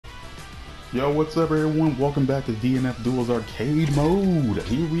Yo, what's up everyone? Welcome back to DNF Duel's arcade mode.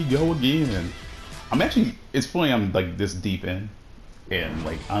 Here we go again. It's funny I'm like this deep in, and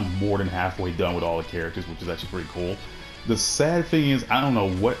like I'm more than halfway done with all the characters, which is actually pretty cool. The sad thing is I don't know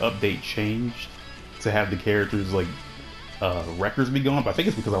what update changed to have the characters like records be gone, but I think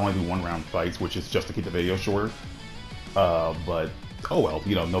it's because I want to do 1-round fights, which is just to keep the video shorter. But oh well,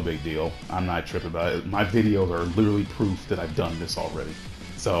 you know, no big deal. I'm not tripping about it. My videos are literally proof that I've done this already.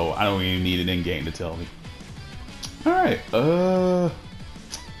 So I don't even need an in-game to tell me. Alright,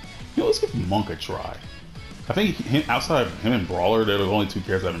 let's give Monk a try. I think outside of him and Brawler, they're the only two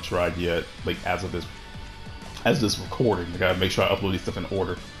characters I haven't tried yet, like as this recording. I gotta make sure I upload these stuff in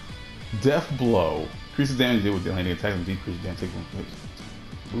order. Death Blow. Increases damage deal with landing attacks and decreases damage taken from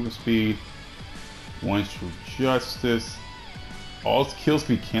movement speed. One true justice. All kills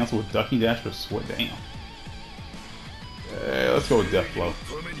can be cancelled with ducking dash or sweat. Damn. Let's go with Death Blow.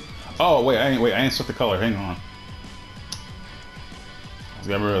 Oh wait, I didn't select the color. Hang on.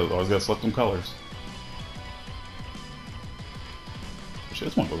 Always gotta select them colors. Shit,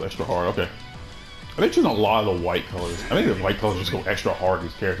 this one goes extra hard. Okay. I think choosing a lot of the white colors. I think the white colors just go extra hard.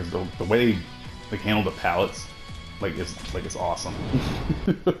 These characters, the way they like handle the palettes, it's awesome.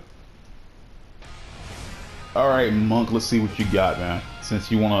 All right, Monk. Let's see what you got, man.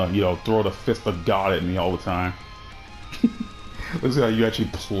 Since you wanna, throw the fist of God at me all the time. Let's see how you actually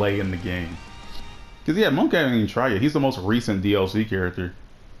play in the game. Because yeah, Monk I haven't even tried yet. He's the most recent DLC character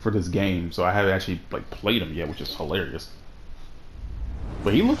for this game, so I haven't actually like played him yet, which is hilarious.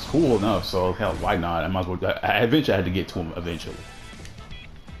 But he looks cool enough, so hell, why not? I might as well. I eventually had to get to him eventually.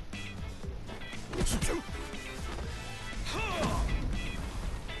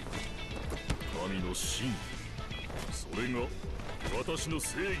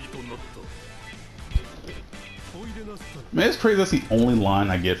 Man, it's crazy that's the only line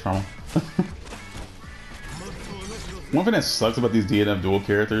I get from him. One thing that sucks about these DNF Duel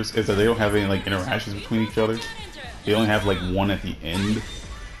characters is that they don't have any like interactions between each other. They only have like one at the end,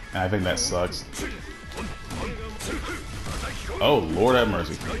 and I think that sucks. Oh, Lord have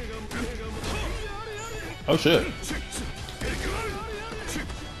mercy. Oh shit.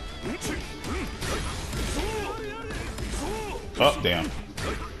 Oh, damn.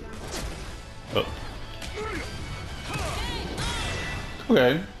 Oh.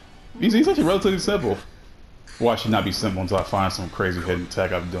 Okay. He's actually relatively simple. Why should not be simple until I find some crazy hidden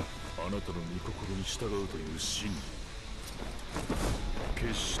tech I've done.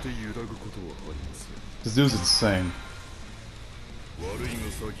 This dude's insane.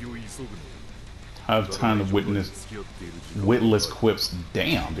 I have time to witness witless quips.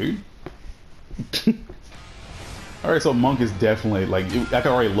 Damn, dude. Alright, so Monk is definitely, like, I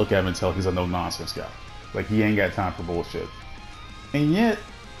can already look at him and tell he's a no-nonsense guy. Like, he ain't got time for bullshit. And yet,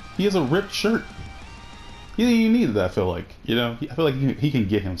 he has a ripped shirt. He didn't even need it, I feel like. I feel like he can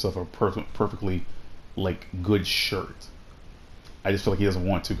get himself a perfectly, like, good shirt. I just feel like he doesn't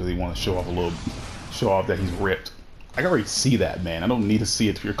want to because he wants to show off that he's ripped. I can already see that, man. I don't need to see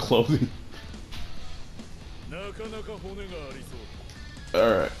it through your clothing.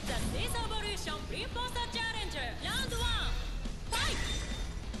 Alright.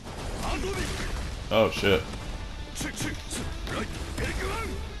 Oh shit.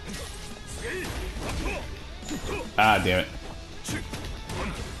 Ah, damn it.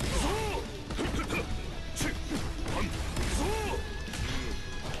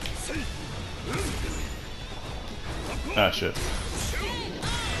 Ah, shit.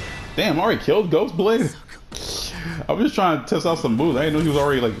 Damn, I already killed Ghost Blade? I was just trying to test out some moves. I didn't know he was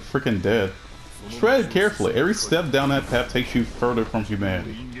already, like, freaking dead. Tread carefully. Every step down that path takes you further from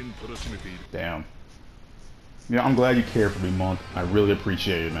humanity. Damn. Yeah, I'm glad you care for me, Monk. I really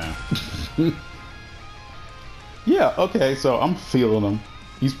appreciate it, man. Yeah, okay, so I'm feeling him.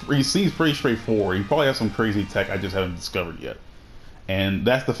 He seems pretty straightforward. He probably has some crazy tech I just haven't discovered yet. And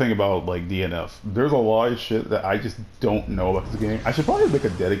that's the thing about, like, DNF. There's a lot of shit that I just don't know about this game. I should probably make a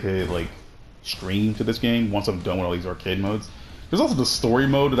dedicated, like, stream to this game once I'm done with all these arcade modes. There's also the story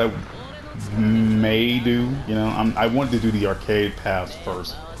mode that I may do, I wanted to do the arcade paths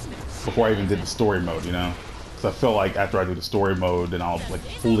first before I even did the story mode, because I felt like after I do the story mode, then I'll, like,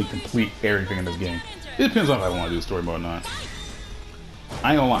 fully complete everything in this game. It depends on if I want to do the story mode or not.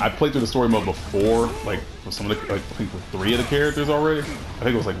 I ain't gonna lie, I played through the story mode before, like, for some of the, like, I think for 3 of the characters already. I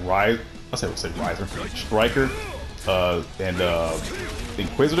think it was, like, Riser, Striker, and,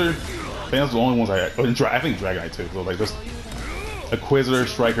 Inquisitor. I think those are the only ones I think Dragonite too, so, like, just Inquisitor,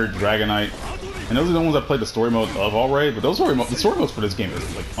 Striker, Dragonite, and those are the ones I played the story mode of already, but the story modes for this game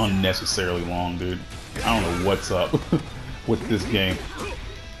is, like, unnecessarily long, dude. I don't know what's up with this game.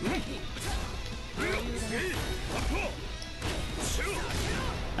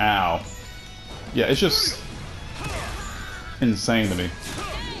 Ow. Yeah, it's just insane to me.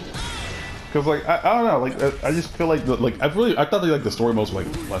 Cause like I don't know, like I just feel like I thought the story modes were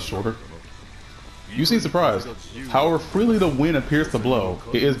like less shorter. You seem surprised. However freely the wind appears to blow,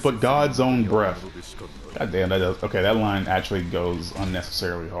 it is but God's own breath. God damn, that does. Okay, that line actually goes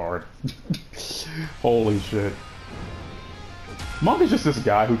unnecessarily hard. Holy shit. Monk is just this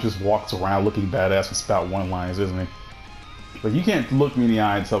guy who just walks around looking badass and spout one-liners, isn't he? Like you can't look me in the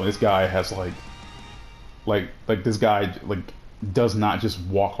eye and tell me this guy has like this guy does not just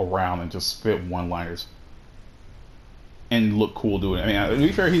walk around and just spit one-liners and look cool doing it. I mean, to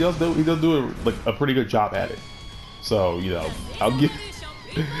be fair, he does do a pretty good job at it. So you know, I'll give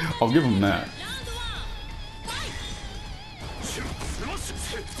him that.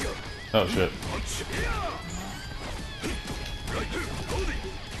 Oh shit.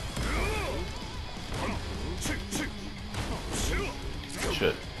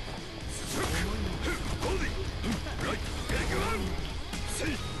 Shit.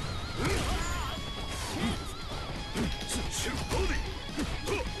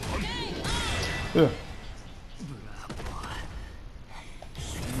 Yeah.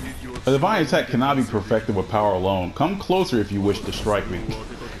 A divine attack cannot be perfected with power alone. Come closer if you wish to strike me.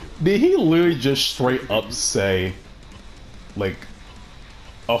 Did he literally just straight up say, like,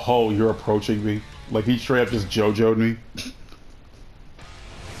 oh, you're approaching me? Like he straight up just JoJo'd me?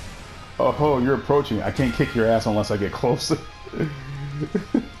 Oh, you're approaching me. I can't kick your ass unless I get closer.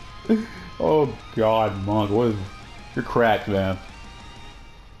 Oh God, Monk, you're cracked, man.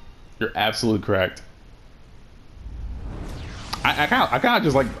 You're absolutely cracked. I kind of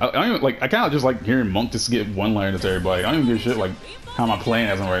just like I kind of just like hearing Monk just get one-liner to everybody. I don't even give a shit like how am I playing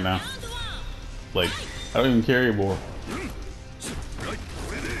as him right now. Like I don't even care anymore.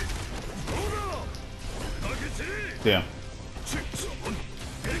 Damn.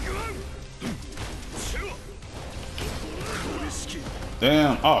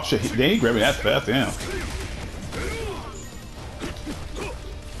 Damn. Oh shit. They ain't grabbing that fast. Damn.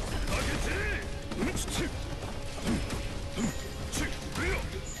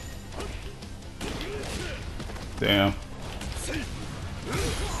 Damn.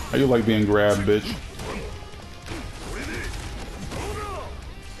 How you like being grabbed, bitch?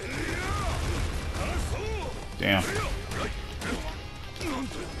 Damn.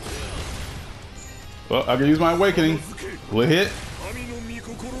 Well, I can use my awakening. Will it hit?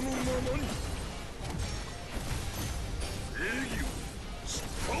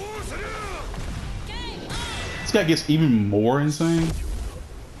 This guy gets even more insane.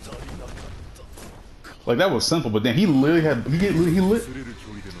 Like that was simple, but then he literally had he lit.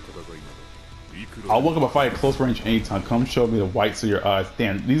 I'll welcome a fight at close range anytime. Come show me the whites of your eyes.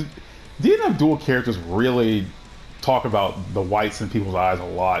 Damn, these DNF Duel characters really talk about the whites in people's eyes a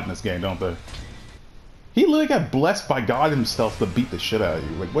lot in this game, don't they? He literally got blessed by God himself to beat the shit out of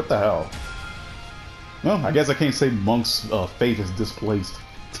you. Like, what the hell? Well, I guess I can't say Monk's faith is displaced.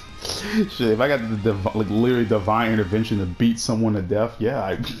 Shit, if I got the literally divine intervention to beat someone to death,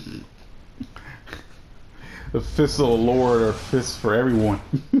 yeah, the fists of the Lord are fists for everyone.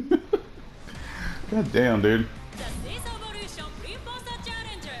 God damn, dude.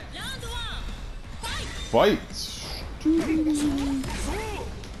 Fight!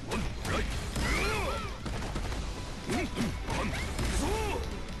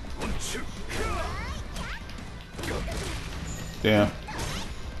 Damn.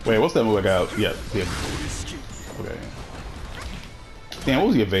 Wait, what's that move I got? Yeah. Okay. Damn, what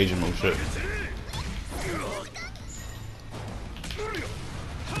was the evasion move? Shit.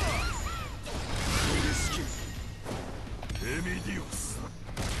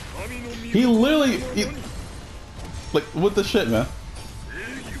 He literally, like, what the shit, man?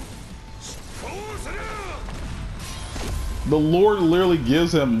 The Lord literally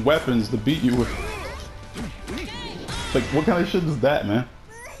gives him weapons to beat you with. Like, what kind of shit is that, man?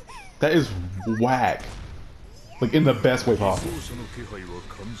 That is whack. Like, in the best way possible.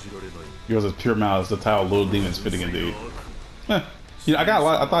 Yours is pure malice, the tile little demons fitting indeed. Eh, you know, I got a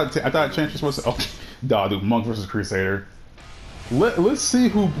lot. I thought Chantress was. Oh, nah, dude, Monk versus Crusader. Let's see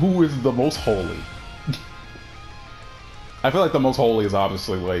who is the most holy. I feel like the most holy is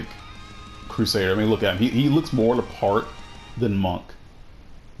obviously like Crusader. I mean, look at him. He looks more the part than Monk.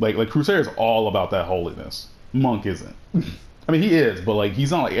 Like Crusader is all about that holiness. Monk isn't. I mean, he is, but like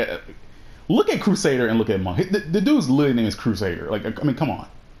he's not like. Look at Crusader and look at Monk. The dude's literally name is Crusader. Like, I mean, come on.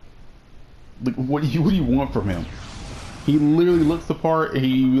 Like, what do you want from him? He literally looks the part.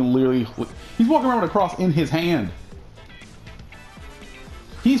 He's walking around with a cross in his hand.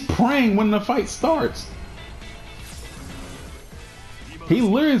 He's praying when the fight starts. He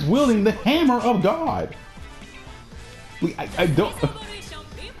literally is wielding the hammer of God. I don't.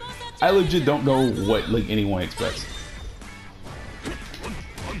 I legit don't know what like anyone expects.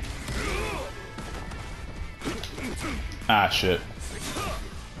 Ah shit.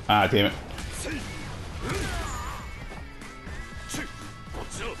 Ah damn it.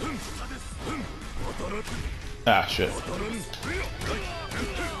 Ah shit.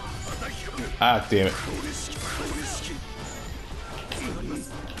 Ah damn it.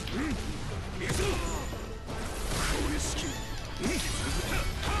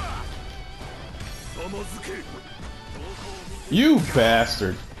 You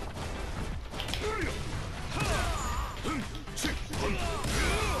bastard.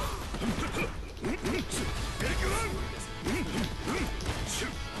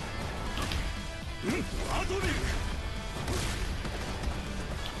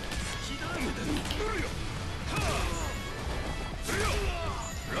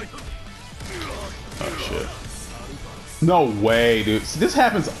 Oh shit. No way, dude. See, this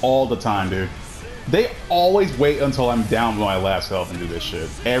happens all the time, dude. They always wait until I'm down to my last health and do this shit.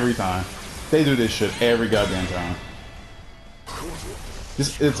 Every time. They do this shit every goddamn time.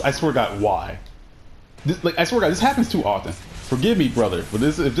 I swear to God, why? I swear to God, this happens too often. Forgive me, brother, but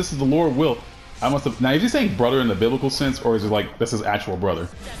if this is the Lord will, I must have... Now, is he saying brother in the biblical sense, or is it like, this is actual brother?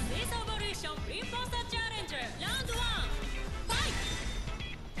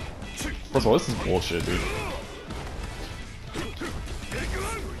 First of all, this is bullshit, dude.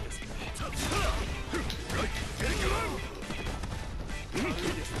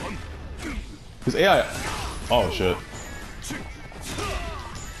 His AI... Oh, shit.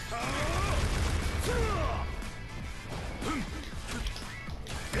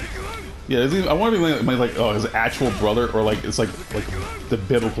 Yeah, I want to be like, oh, his actual brother, or like, it's like the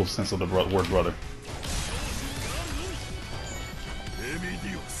biblical sense of the word brother.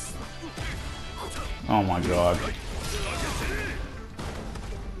 Oh my god.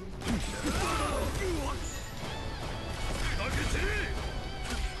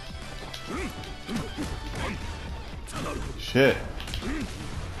 Shit.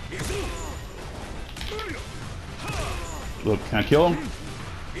 Look, can I kill him?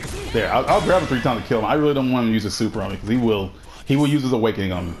 There, I'll grab him 3 times to kill him. I really don't want him to use his super on me, because he will use his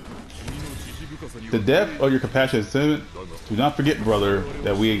awakening on me. The depth of your compassionate sentiment. Do not forget, brother,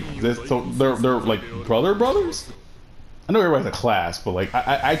 that we exist. So they're like brothers. I know everybody's a class, but like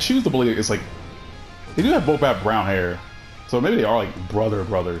I choose to believe it's like they do have both have brown hair, so maybe they are like brothers,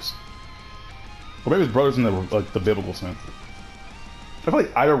 or maybe it's brothers in the biblical sense. I feel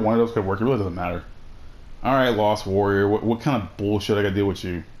like either one of those could work. It really doesn't matter. All right, Lost Warrior. What kind of bullshit I gotta deal with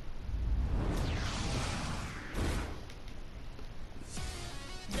you?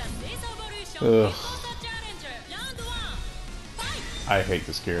 Ugh. I hate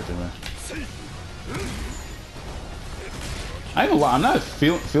this character, man. I ain't gonna lie, I'm not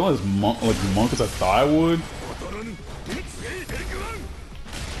feeling as monk as I thought I would.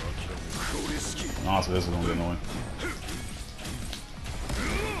 Honestly, this is gonna get annoying.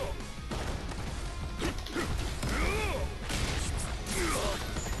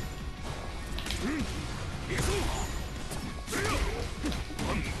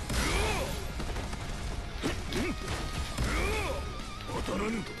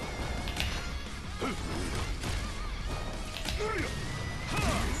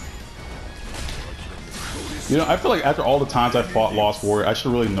 You know, I feel like after all the times I fought Lost Warrior, I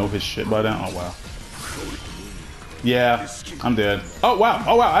should really know his shit by now. Oh, wow. Yeah, I'm dead. Oh, wow.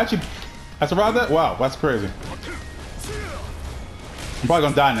 Oh, wow. I survived that? Wow, that's crazy. I'm probably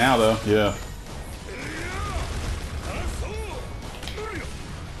gonna die now, though. Yeah.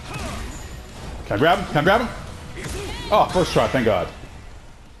 Can I grab him? Can I grab him? Oh, first try. Thank God.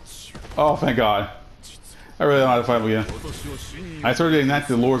 Oh, thank God. I really don't know how to fight him again. I started to enact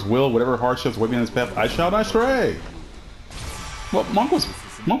the Lord's will. Whatever hardships wait me on his path, I shall not stray. Well, Monk was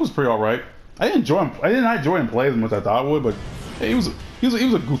pretty all right. I didn't enjoy him play as much as I thought I would, but he was a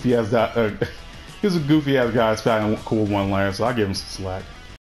goofy ass guy. He was a goofy ass guy spouting cool one-liners, so I give him some slack.